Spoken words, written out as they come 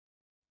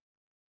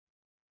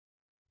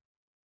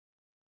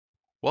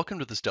Welcome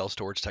to this Dell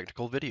Storage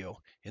Technical video.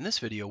 In this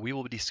video, we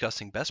will be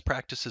discussing best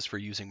practices for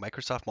using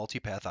Microsoft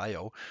Multipath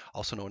I/O,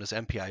 also known as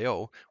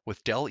MPIO,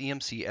 with Dell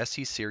EMC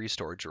SC series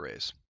storage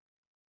arrays.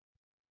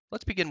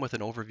 Let's begin with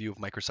an overview of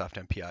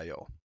Microsoft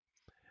MPIO.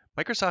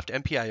 Microsoft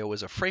MPIO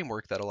is a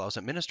framework that allows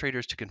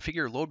administrators to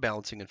configure load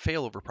balancing and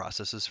failover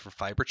processes for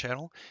Fiber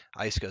Channel,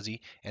 iSCSI,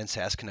 and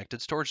SAS-connected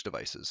storage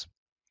devices.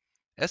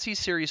 SE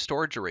series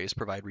storage arrays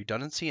provide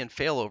redundancy and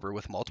failover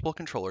with multiple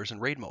controllers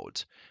and RAID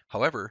modes.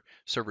 However,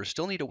 servers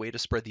still need a way to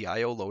spread the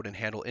I/O load and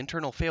handle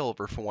internal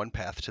failover from one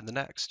path to the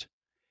next.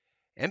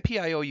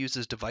 MPIO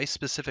uses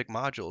device-specific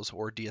modules,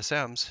 or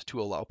DSMs,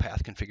 to allow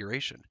path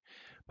configuration.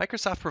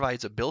 Microsoft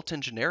provides a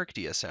built-in generic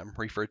DSM,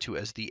 referred to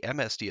as the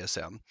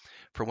MS-DSM,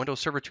 for Windows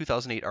Server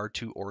 2008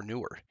 R2 or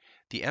newer.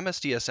 The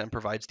MS-DSM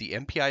provides the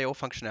MPIO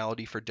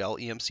functionality for Dell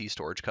EMC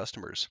storage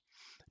customers.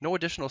 No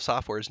additional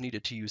software is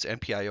needed to use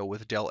MPIO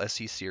with Dell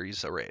SC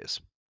series arrays.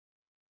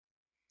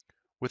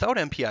 Without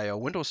MPIO,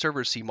 Windows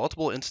servers see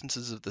multiple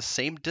instances of the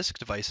same disk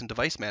device in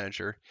Device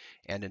Manager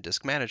and in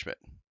Disk Management.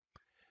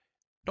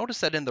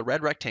 Notice that in the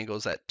red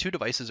rectangles that two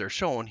devices are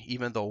shown,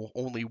 even though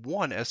only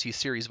one SC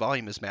series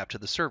volume is mapped to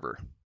the server.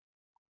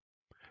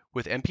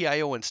 With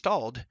MPIO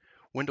installed,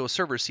 Windows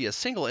servers see a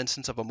single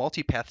instance of a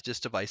multipath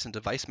disk device in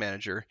Device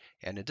Manager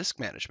and in Disk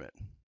Management.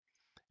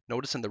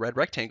 Notice in the red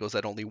rectangles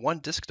that only one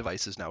disk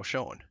device is now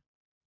shown.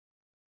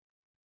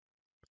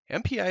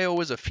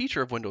 MPIO is a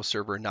feature of Windows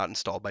Server not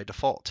installed by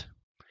default.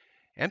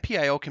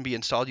 MPIO can be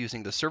installed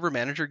using the Server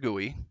Manager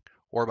GUI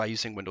or by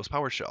using Windows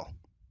PowerShell.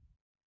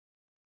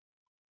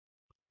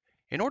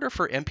 In order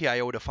for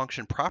MPIO to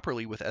function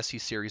properly with SC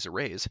series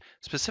arrays,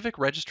 specific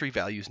registry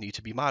values need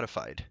to be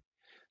modified.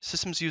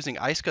 Systems using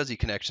iSCSI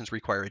connections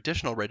require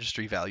additional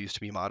registry values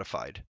to be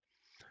modified.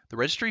 The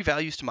registry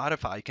values to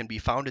modify can be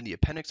found in the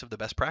appendix of the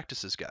Best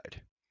Practices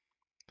Guide.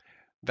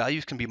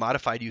 Values can be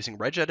modified using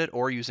regedit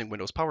or using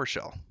Windows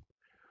PowerShell.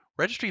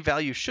 Registry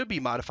values should be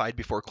modified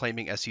before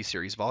claiming SC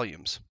series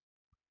volumes.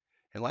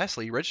 And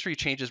lastly, registry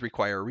changes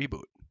require a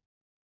reboot.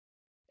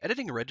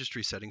 Editing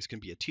registry settings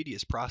can be a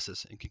tedious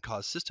process and can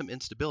cause system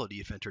instability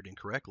if entered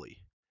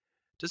incorrectly.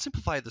 To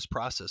simplify this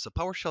process, a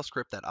PowerShell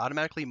script that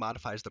automatically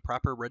modifies the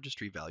proper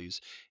registry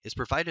values is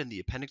provided in the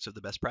appendix of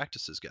the Best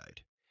Practices Guide.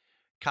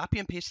 Copy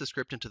and paste the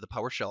script into the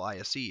PowerShell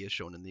ISE as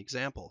shown in the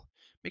example.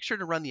 Make sure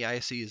to run the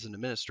ISE as an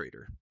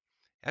administrator.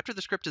 After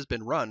the script has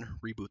been run,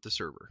 reboot the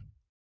server.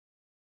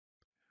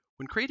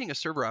 When creating a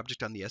server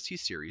object on the SC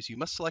series, you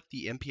must select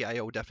the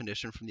MPIO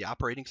definition from the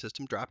operating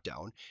system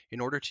dropdown in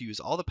order to use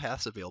all the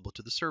paths available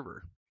to the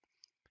server.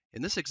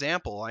 In this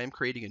example, I am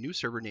creating a new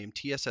server named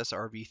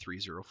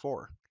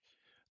TSSRV304.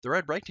 The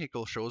red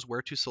rectangle shows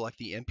where to select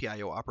the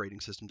MPIO operating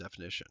system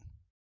definition.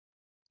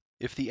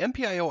 If the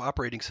MPIO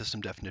operating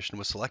system definition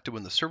was selected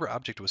when the server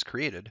object was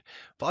created,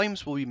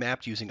 volumes will be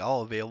mapped using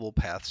all available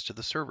paths to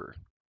the server.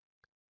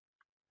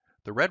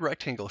 The red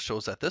rectangle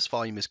shows that this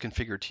volume is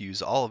configured to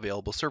use all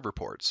available server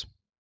ports.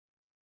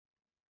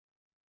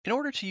 In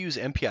order to use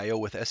MPIO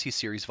with SC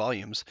series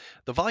volumes,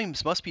 the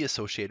volumes must be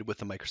associated with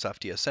the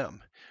Microsoft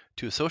DSM.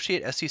 To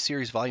associate SC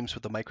series volumes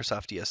with the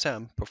Microsoft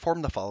DSM,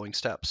 perform the following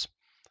steps.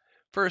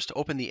 First,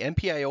 open the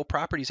MPIO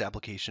Properties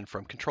application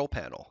from Control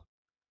Panel.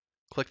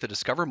 Click the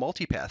Discover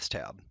Multipaths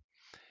tab.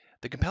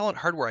 The compellent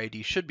hardware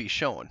ID should be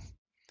shown.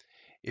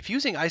 If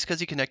using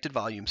iSCSI connected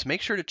volumes,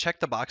 make sure to check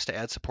the box to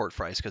add support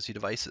for iSCSI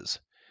devices.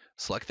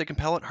 Select the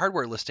compellent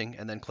hardware listing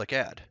and then click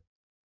Add.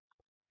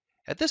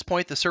 At this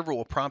point, the server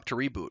will prompt to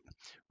reboot.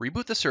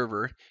 Reboot the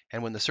server,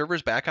 and when the server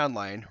is back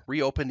online,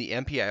 reopen the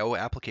MPIO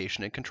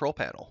application in Control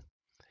Panel.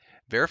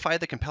 Verify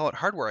the compellent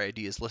hardware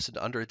ID is listed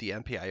under the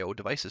MPIO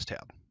Devices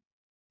tab.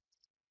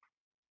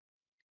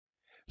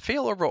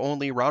 Failover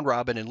only, round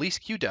robin, and least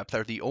queue depth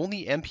are the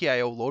only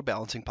MPIO load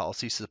balancing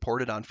policies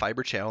supported on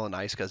Fiber Channel and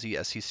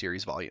iSCSI SC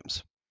series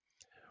volumes.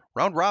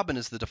 Round robin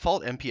is the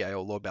default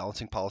MPIO load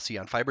balancing policy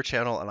on Fiber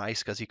Channel and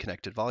iSCSI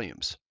connected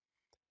volumes.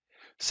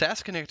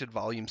 SAS connected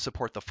volumes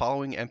support the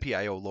following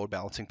MPIO load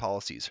balancing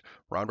policies: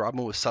 round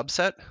robin with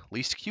subset,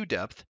 least queue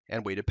depth,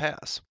 and weighted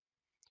pass.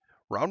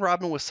 Round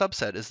robin with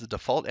subset is the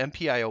default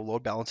MPIO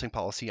load balancing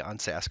policy on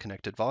SAS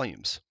connected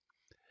volumes.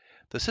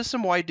 The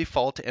system-wide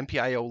default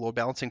MPIO load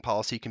balancing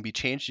policy can be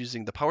changed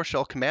using the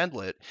PowerShell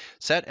commandlet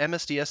set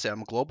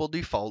MSDSM global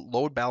default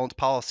load balance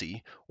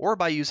policy or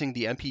by using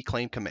the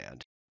mpclaim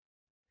command.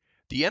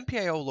 The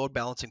MPIO load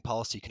balancing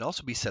policy can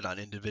also be set on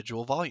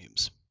individual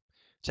volumes.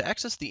 To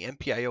access the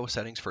MPIO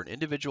settings for an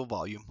individual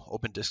volume,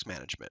 open Disk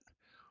Management.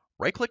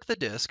 Right-click the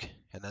disk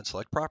and then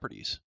select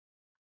Properties.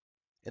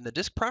 In the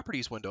Disk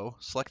Properties window,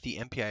 select the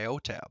MPIO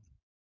tab.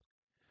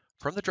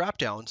 From the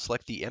drop-down,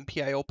 select the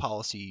MPIO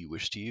policy you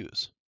wish to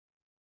use.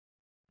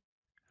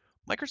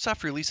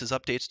 Microsoft releases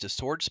updates to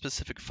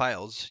storage-specific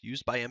files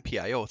used by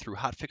MPIO through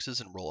hotfixes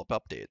and roll-up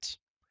updates.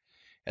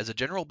 As a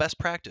general best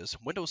practice,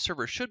 Windows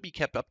Server should be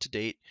kept up to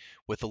date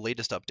with the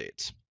latest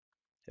updates.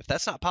 If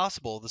that's not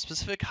possible, the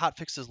specific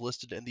hotfixes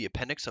listed in the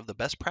appendix of the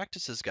Best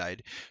Practices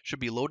Guide should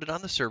be loaded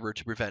on the server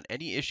to prevent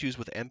any issues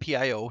with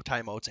MPIO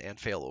timeouts and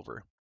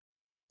failover.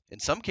 In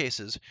some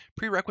cases,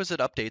 prerequisite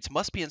updates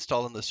must be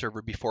installed on the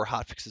server before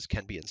hotfixes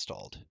can be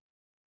installed.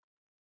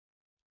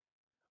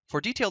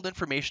 For detailed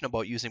information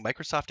about using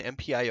Microsoft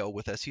MPIO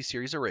with SE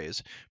series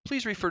arrays,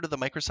 please refer to the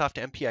Microsoft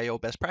MPIO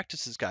Best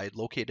Practices Guide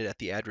located at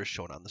the address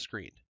shown on the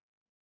screen.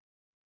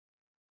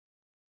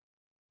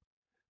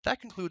 That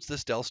concludes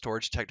this Dell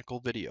Storage technical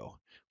video.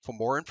 For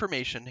more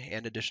information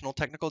and additional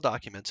technical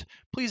documents,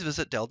 please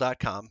visit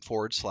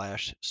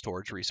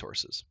dell.com/storage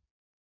resources.